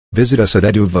Visit us at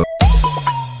Eduvvo.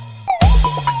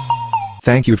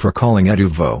 Thank you for calling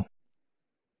Eduvvo.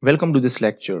 Welcome to this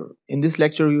lecture. In this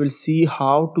lecture, we will see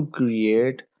how to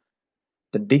create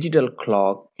the digital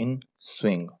clock in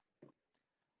Swing.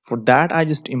 For that, I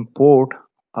just import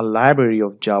a library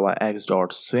of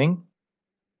javax.swing,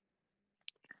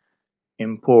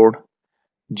 import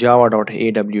java.awt,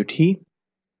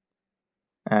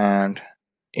 and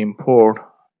import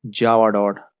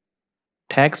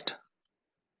java.text,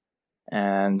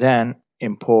 and then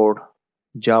import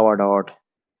java.util.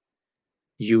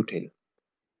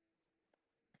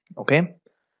 Okay.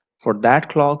 For that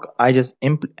clock, I just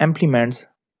implements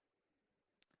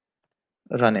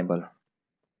runnable.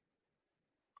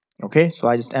 Okay, so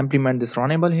I just implement this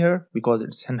runnable here because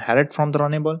it's inherit from the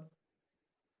runnable.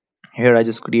 Here I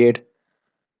just create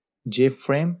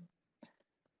jframe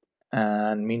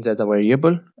and means as a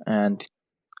variable and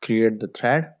create the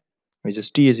thread which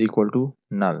is t is equal to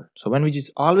null. So when we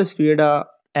just always create a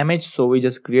image, so we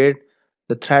just create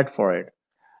the thread for it.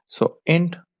 So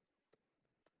int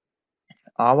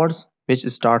hours which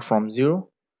start from 0,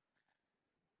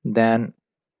 then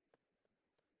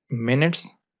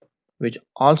minutes which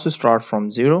also start from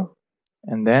 0,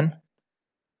 and then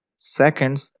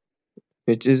seconds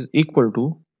which is equal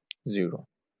to 0.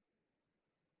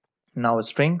 Now a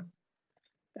string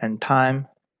and time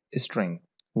string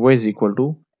y is equal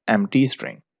to empty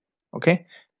string. Okay,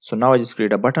 so now I just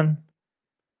create a button,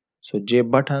 so j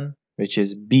button which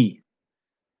is b,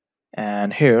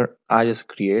 and here I just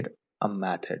create a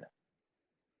method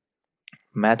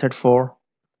for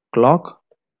clock,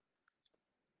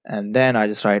 and then I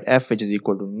just write f which is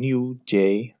equal to new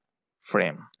j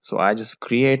frame. So I just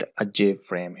create a j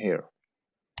frame here.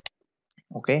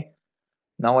 Okay,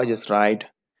 now I just write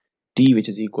t which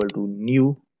is equal to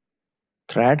new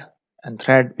thread, and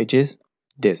thread which is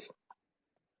this,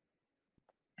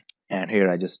 and here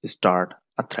I just start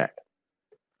a thread.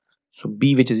 So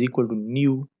b which is equal to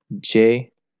new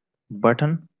j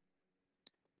button,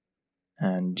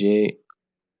 and j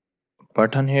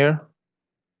button here,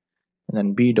 and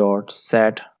then b dot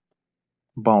set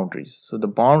boundaries. So the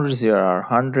boundaries here are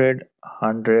 100,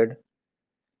 100,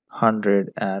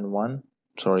 100 and 1,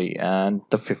 sorry, and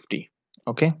the 50.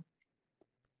 Okay,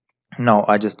 now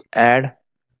I just add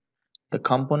the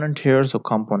component here, so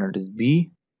component is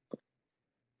b,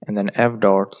 and then f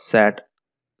dot set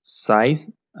size,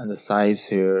 and the size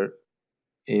here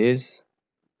is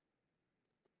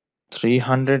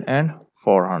 300 and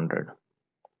 400.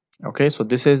 Okay, so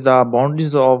this is the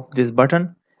boundaries of this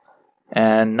button,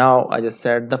 and now I just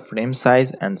set the frame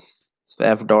size and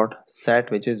f dot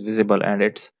set which is visible and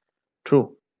it's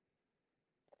true.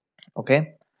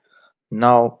 Okay,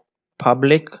 now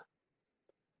public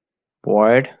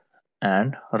void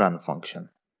and run function.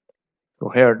 So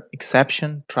here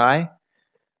exception try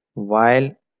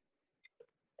while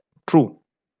true,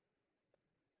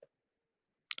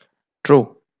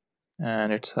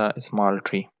 and it's a small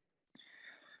tree.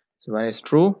 So when it's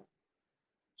true,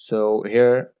 so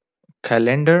here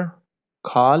calendar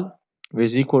call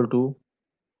is equal to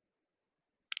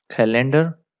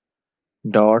calendar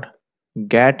dot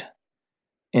get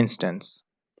instance.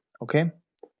 Okay,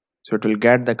 so it will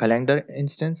get the calendar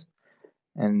instance,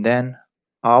 and then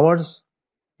hours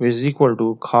is equal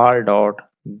to call dot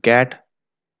get,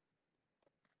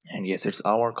 and yes, it's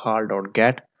our call dot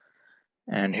get,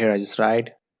 and here I just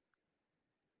write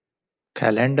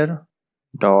calendar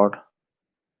dot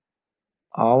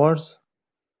hours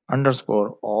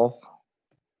underscore of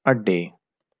a day,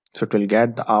 so it will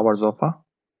get the hours of a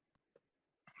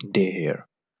day here.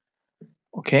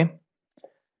 Okay,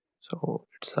 so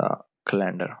it's a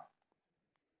calendar,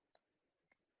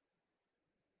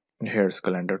 and here's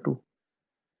calendar too.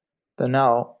 Then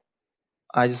now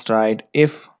I just write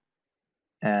if,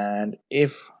 and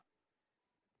if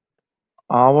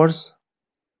hours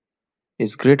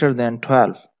is greater than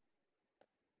 12,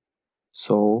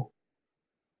 so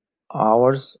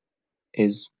hours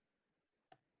is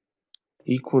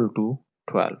equal to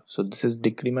 12, so this is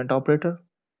decrement operator,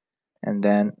 and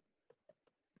then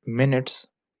minutes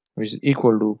which is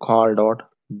equal to call dot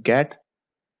get,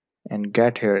 and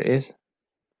get here is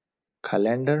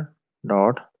calendar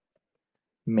dot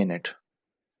minute.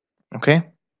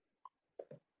 Okay,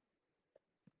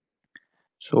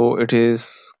 so it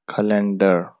is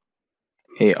calendar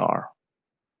AR.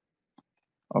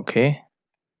 Okay,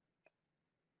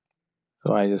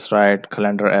 so I just write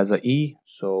calendar as a E,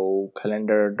 so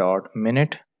calendar dot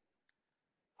minute,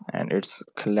 and it's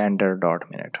calendar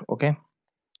dot minute. Okay,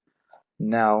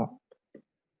 now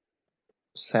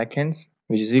seconds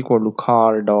which is equal to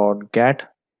call dot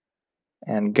get,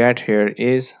 and get here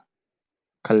is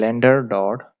calendar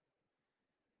dot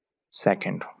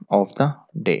second of the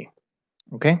day.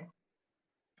 Okay,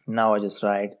 now I just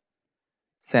write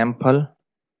sample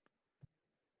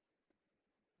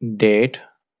date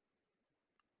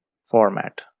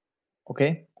format.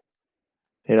 Okay,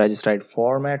 here I just write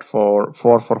format for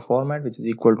format, which is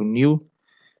equal to new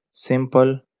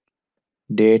simple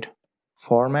date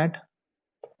format,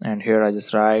 and here I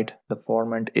just write the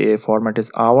format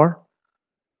is hour,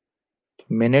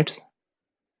 minutes,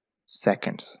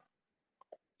 seconds.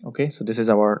 Okay, so this is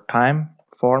our time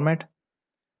format,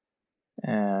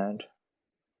 and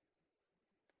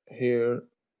here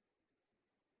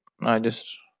I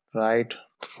just write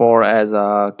for as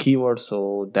a keyword,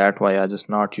 so that why I just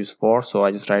not use for, so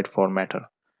I just write formatter.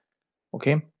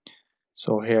 Okay,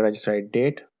 so here I just write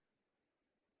date,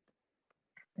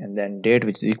 and then date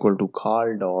which is equal to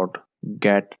call dot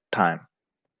get time.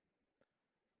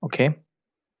 Okay,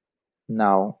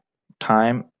 now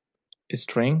time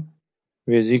string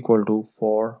which is equal to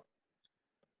for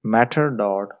matter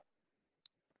dot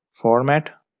format,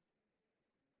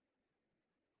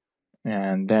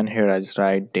 and then here I just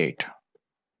write date.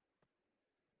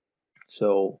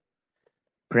 So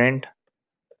print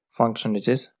function which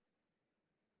is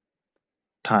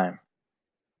time.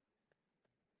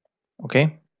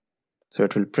 Okay, so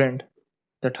it will print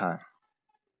the time.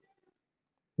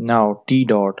 Now t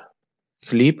dot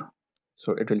sleep,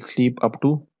 so it will sleep up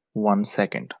to 1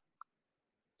 second.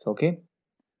 Okay,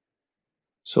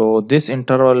 so this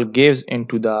interval gives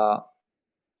into the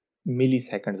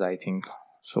milliseconds, I think.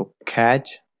 So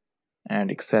catch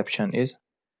and exception is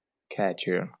catch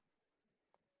here,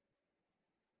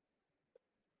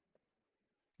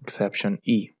 exception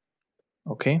E.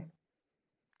 Okay,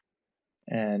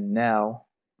 and now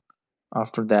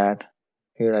after that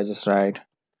here I just write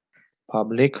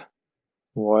public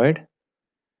void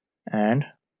and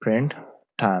print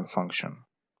time function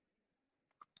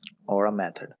or a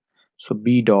method. So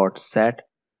b dot set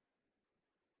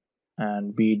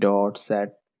and b dot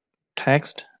set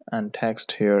text, and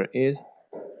text here is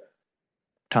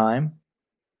time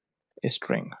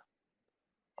string.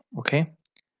 Okay,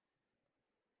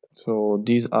 so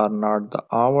these are not the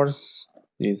hours,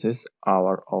 this is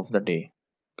hour of the day.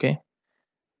 Okay,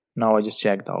 now I just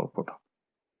check the output.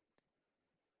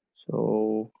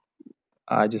 So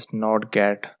I just not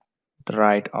get the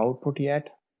right output yet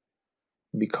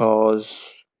because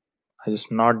I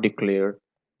just not declared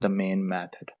the main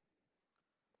method.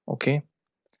 Okay,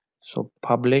 so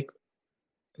public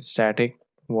static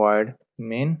void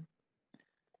main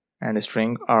and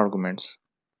string arguments,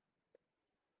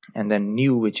 and then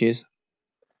new which is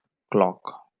clock.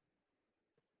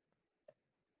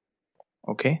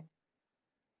 Okay,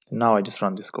 now I just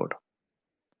run this code.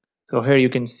 So here you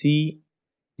can see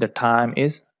the time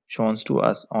is shown to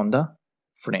us on the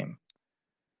frame.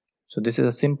 So this is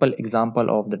a simple example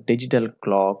of the digital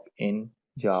clock in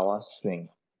Java Swing.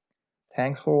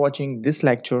 Thanks for watching this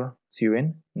lecture. See you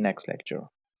in next lecture.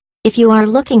 If you are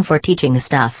looking for teaching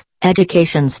stuff,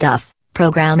 education stuff,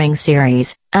 programming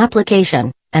series,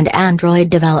 application, and Android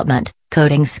development,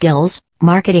 coding skills,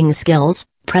 marketing skills,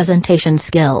 presentation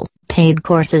skill, paid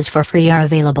courses for free are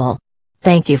available.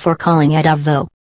 Thank you for calling Eduvvo.